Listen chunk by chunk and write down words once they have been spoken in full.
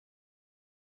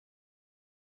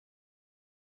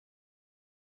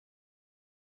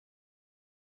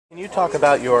Can you talk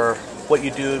about what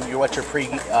you do, what's your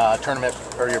pre-tournament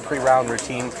or your pre-round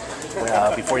routine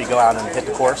before you go out and hit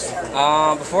the course?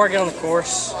 Before I get on the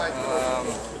course,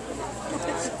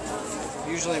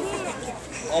 usually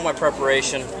all my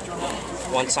preparation,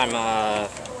 once I'm, I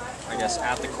guess,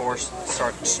 at the course,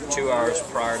 starts 2 hours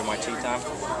prior to my tee time.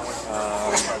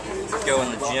 Go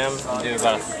in the gym and do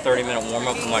about a 30-minute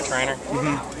warm-up with my trainer.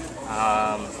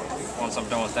 Once I'm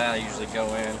done with that, I usually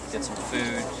go in, get some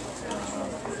food,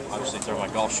 obviously throw my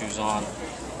golf shoes on,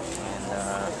 and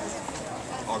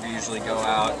I'll usually go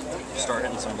out, start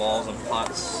hitting some balls and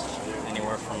putts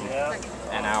anywhere from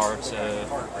an hour to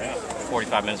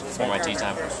 45 minutes before my tee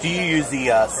time. Do you use the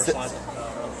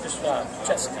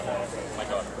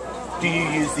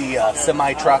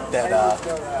semi truck that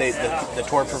the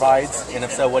tour provides? And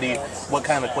if so, what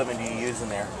kind of equipment do you use in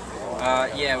there?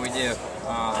 Yeah, we do.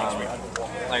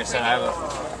 Like I said, I have a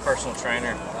personal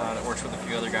trainer that works with a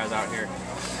few other guys out here,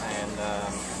 and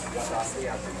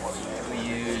we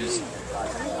use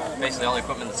basically all the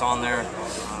equipment that's on there.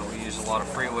 We use a lot of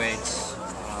free weights,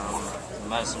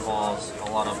 medicine balls, a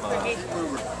lot of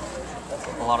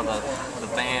the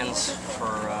bands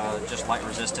for just light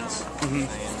resistance,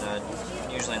 and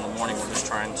usually in the morning we're just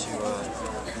trying to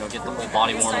get the whole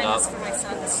body warmed up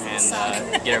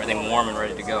and get everything warm and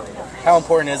ready to go. How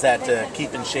important is that to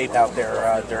keep in shape out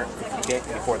there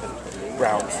before the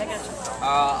rounds?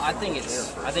 I think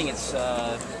it's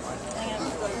a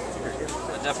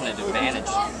definite advantage,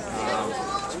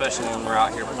 especially when we're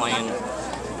out here playing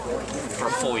for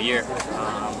a full year.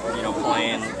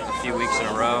 Playing a few weeks in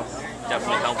a row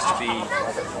definitely helps to be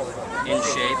in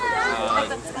shape.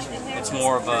 It's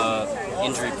more of a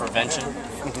injury prevention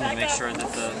to make sure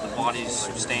that the body's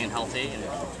staying healthy. And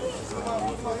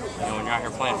when you're out here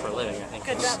playing for a living, I think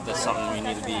that's something we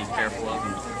need to be careful of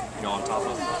and on top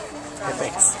of.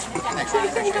 Thanks.